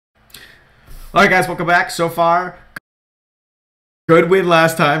Alright guys, welcome back. So far, good win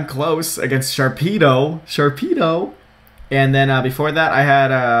last time, close, against Sharpedo. And then before that, I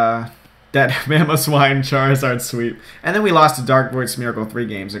had that Mamoswine Charizard sweep. And then we lost to Dark Void Smeargle 3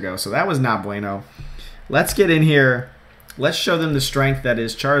 games ago, so that was not bueno. Let's get in here. Let's show them the strength that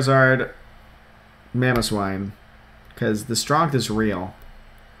is Charizard Mamoswine, because the strength is real.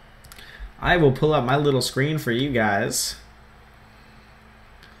 I will pull up my little screen for you guys.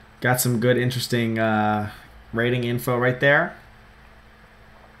 Got some good, interesting rating info right there.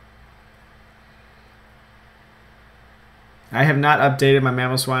 I have not updated my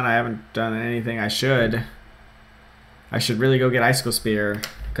Mamoswine. I haven't done anything. I should really go get Icicle Spear,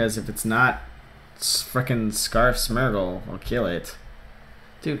 because if it's not frickin' Scarf Smeargle, I'll kill it.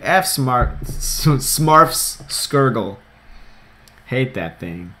 Dude, Smarf's Skirgle. Hate that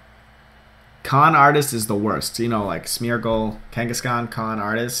thing. Con Artist is the worst. You know, like Smeargle, Kangaskhan, Con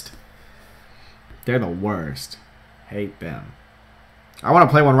Artist. They're the worst. Hate them. I want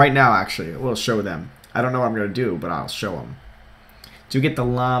to play one right now, actually. We'll show them. I don't know what I'm going to do, but I'll show them. Do you get the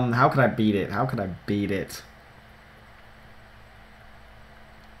Lum? How could I beat it? How could I beat it?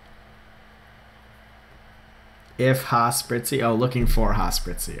 If Hospritzy. Oh, looking for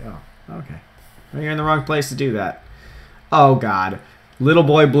Hospritzy. Oh, okay. Well, you're in the wrong place to do that. Oh, God. Little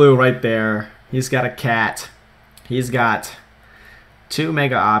Boy Blue right there. He's got a cat. He's got 2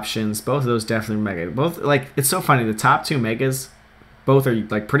 mega options. Both of those definitely mega. Both, like, it's so funny. The top 2 megas, both are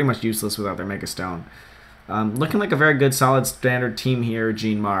like pretty much useless without their Mega Stone. Looking like a very good, solid standard team here,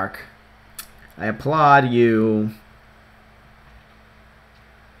 Gene Mark. I applaud you.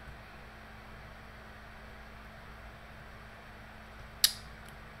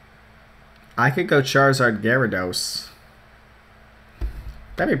 I could go Charizard Gyarados.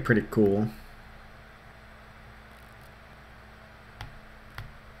 That'd be pretty cool.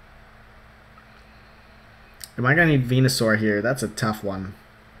 Am I going to need Venusaur here? That's a tough one.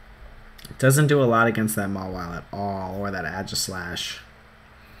 It doesn't do a lot against that Mawile at all, or that Aegislash.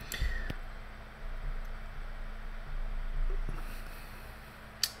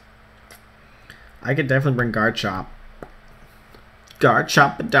 I could definitely bring Garchomp.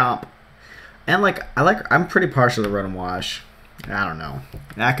 Garchomp-a-domp. And I'm pretty partial to Rotom Wash. I don't know.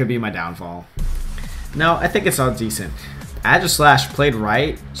 That could be my downfall. No, I think it's all decent. Aegislash played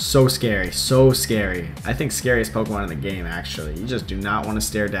right, so scary, so scary. I think scariest Pokemon in the game, actually. You just do not want to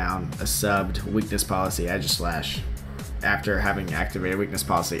stare down a subbed weakness policy Aegislash after having activated weakness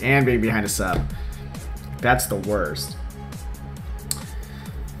policy and being behind a sub. That's the worst.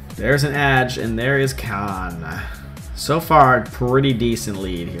 There's an Edge, and there is Khan. So far, pretty decent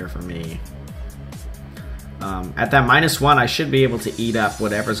lead here for me. At that -1, I should be able to eat up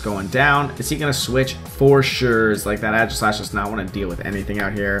whatever's going down. Is he going to switch? For sure. Like, that Aegislash does not want to deal with anything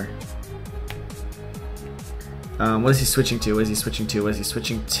out here. What is he switching to? What is he switching to? What is he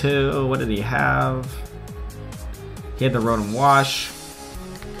switching to? What did he have? He had the Rotom Wash.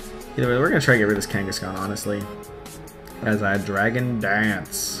 Either way, we're going to try to get rid of this Kangaskhan, honestly. As I Dragon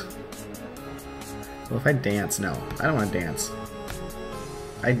Dance. Well, if I dance, no. I don't want to dance.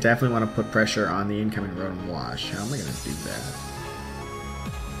 I definitely want to put pressure on the incoming Rotom Wash. How am I going to do that?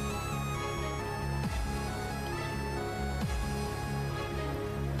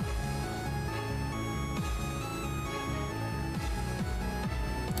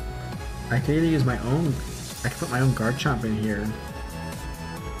 I could either use my own... I could put my own Garchomp in here.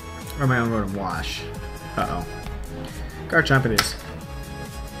 Or my own Rotom Wash. Uh-oh. Garchomp it is.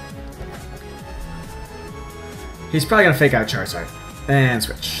 He's probably going to fake out Charizard. And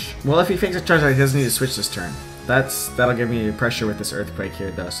switch. Well, if he fakes a Charizard, he doesn't need to switch this turn. That'll give me pressure with this Earthquake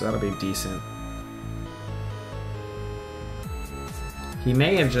here, though, so that'll be decent. He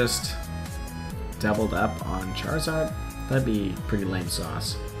may have just doubled up on Charizard. That'd be pretty lame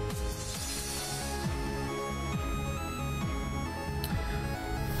sauce.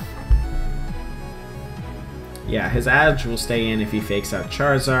 Yeah, his Edge will stay in if he fakes out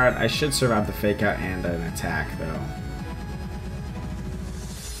Charizard. I should survive the fake out and an attack, though.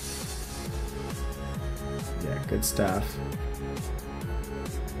 Good stuff.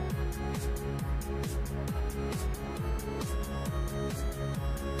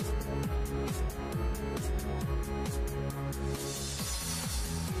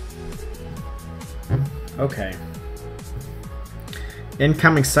 Okay.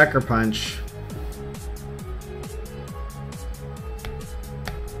 Incoming Sucker Punch.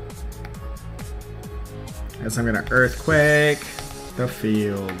 As I'm gonna Earthquake the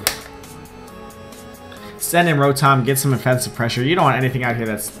field. Send in Rotom, get some offensive pressure. You don't want anything out here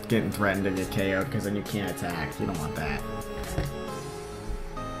that's getting threatened to get KO'd, because then you can't attack. You don't want that.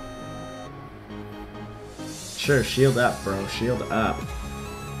 Sure, shield up, bro. Shield up.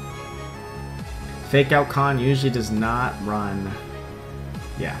 Fake out con usually does not run.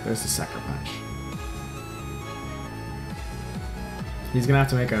 Yeah, there's the Sucker Punch. He's gonna have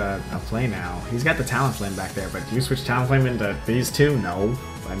to make a play now. He's got the Talonflame back there, but do you switch Talonflame into these two? No.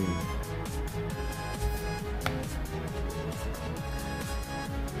 I mean,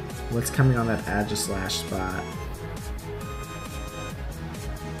 what's coming on that Aegislash spot?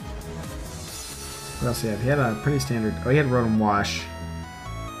 What else he had? He had a pretty standard. Oh, he had Rotom Wash.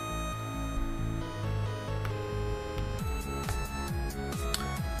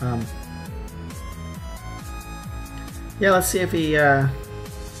 Yeah, let's see if he,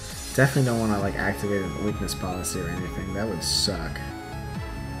 definitely don't want to, like, activate a weakness policy or anything. That would suck.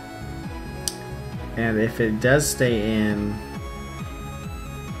 And if it does stay in...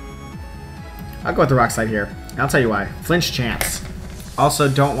 I'll go with the Rock Slide here. And I'll tell you why. Flinch chance. Also,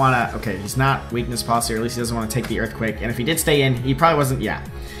 don't want to... Okay, he's not weakness policy, or at least he doesn't want to take the Earthquake. And if he did stay in, he probably wasn't... Yeah.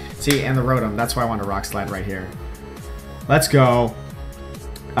 See, and the Rotom. That's why I wanted a Rock Slide right here. Let's go.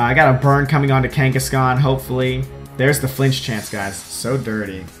 I got a burn coming on to Kangaskhan, hopefully. There's the flinch chance, guys. So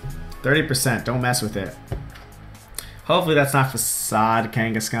dirty. 30%. Don't mess with it. Hopefully that's not Facade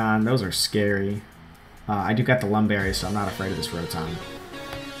Kangaskhan. Those are scary. I do got the Lumberry, so I'm not afraid of this Rotom.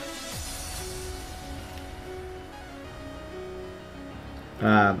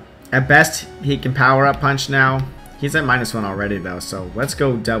 At best, he can power up punch now. He's at -1 already, though, so let's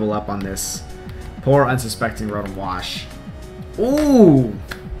go double up on this. Poor unsuspecting Rotom Wash. Ooh!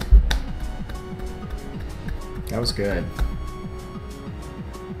 That was good.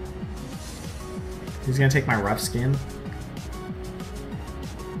 He's gonna take my Rough Skin.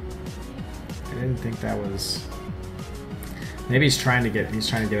 I didn't think that was... Maybe he's trying to get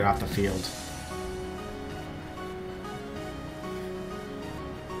it off the field.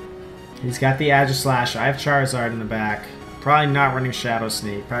 He's got the Aegislash. I have Charizard in the back. Probably not running Shadow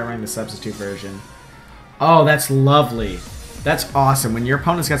Sneak. Probably running the substitute version. Oh, that's lovely. That's awesome. When your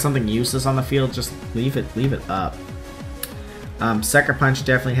opponent's got something useless on the field, just leave it up. Sucker Punch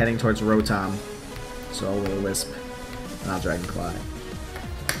definitely heading towards Rotom. So Will-O-Wisp. And I'll Dragon Claw.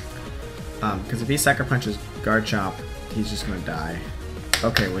 Because if he Sucker Punches Garchomp, he's just gonna die.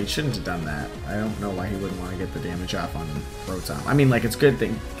 Okay, well he shouldn't have done that. I don't know why he wouldn't want to get the damage off on Rotom. I mean, like, it's a good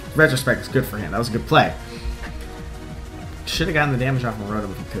thing. Retrospect, it's good for him. That was a good play. Should have gotten the damage off on Rotom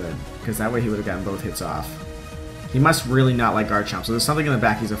if he could, because that way he would have gotten both hits off. He must really not like Garchomp, so there's something in the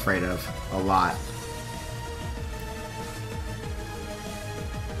back he's afraid of. A lot.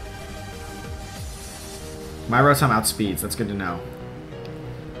 My Rotom outspeeds, that's good to know.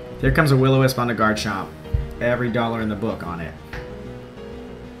 Here comes a Will-O-Wisp on the Garchomp. Every dollar in the book on it.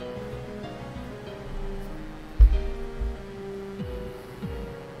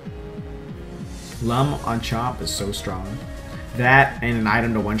 Lum on Chomp is so strong. That and an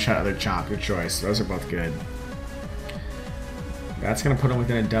item to one-shot other Chomp, your choice. Those are both good. That's going to put him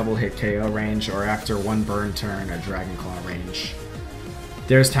within a double hit KO range, or after one burn turn, a Dragon Claw range.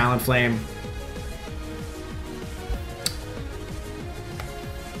 There's Talonflame.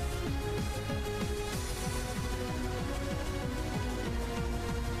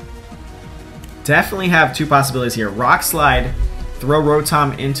 Definitely have two possibilities here. Rock Slide, throw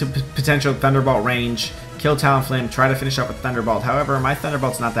Rotom into potential Thunderbolt range, kill Talonflame, try to finish up with Thunderbolt. However, my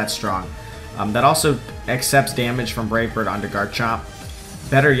Thunderbolt's not that strong. That also accepts damage from Brave Bird onto Garchomp.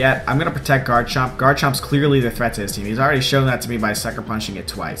 Better yet, I'm going to protect Garchomp. Garchomp's clearly the threat to his team. He's already shown that to me by Sucker Punching it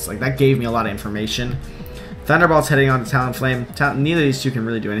twice. Like, that gave me a lot of information. Thunderbolt's heading on to Talonflame. Neither of these two can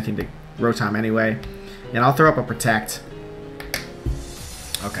really do anything to Rotom anyway. And I'll throw up a Protect.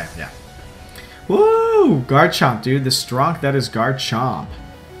 Okay, yeah. Woo! Garchomp, dude. The strong that is Garchomp.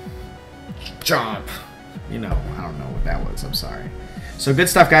 Chomp. You know, I don't know what that was. I'm sorry. So, good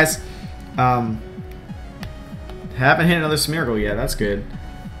stuff, guys. Haven't hit another Smeargle yet. That's good.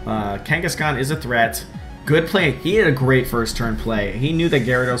 Kangaskhan is a threat. Good play. He had a great first turn play. He knew that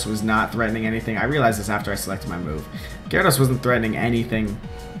Gyarados was not threatening anything. I realized this after I selected my move. Gyarados wasn't threatening anything.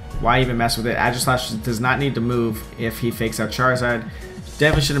 Why even mess with it? Aegislash does not need to move if he fakes out Charizard.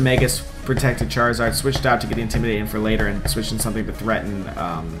 Definitely should have Megas protected Charizard. Switched out to get Intimidating for later and switched in something to threaten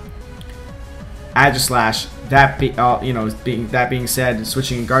Aegislash. That being said,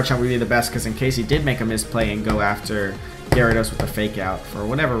 switching Garchomp would be the best, because in case he did make a misplay and go after Gyarados with a fake out for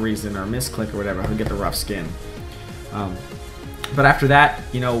whatever reason, or misclick or whatever, he'll get the Rough Skin. But after that,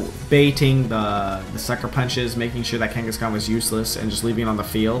 you know, baiting the Sucker Punches, making sure that Kangaskhan was useless, and just leaving it on the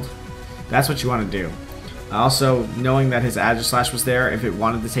field, that's what you want to do. Also, knowing that his Aegislash was there, if it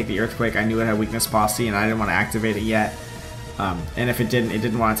wanted to take the Earthquake, I knew it had Weakness Policy, and I didn't want to activate it yet. And if it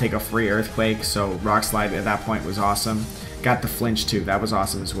didn't want to take a free Earthquake, so Rock Slide at that point was awesome. Got the flinch too, that was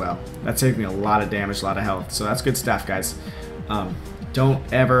awesome as well. That saved me a lot of damage, a lot of health, so that's good stuff, guys.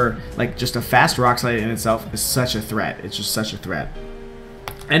 Don't ever, like, just a fast Rock Slide in itself is such a threat. It's just such a threat.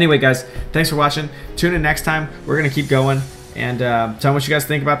 Anyway, guys, thanks for watching. Tune in next time. We're going to keep going. And tell me what you guys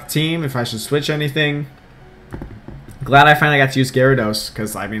think about the team, if I should switch anything. Glad I finally got to use Gyarados,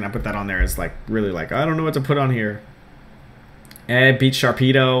 because, I mean, I put that on there as, like, really, like, I don't know what to put on here. And beat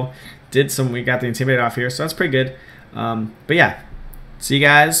Sharpedo. We got the Intimidate off here, so that's pretty good. But yeah, see you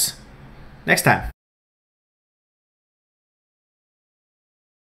guys next time.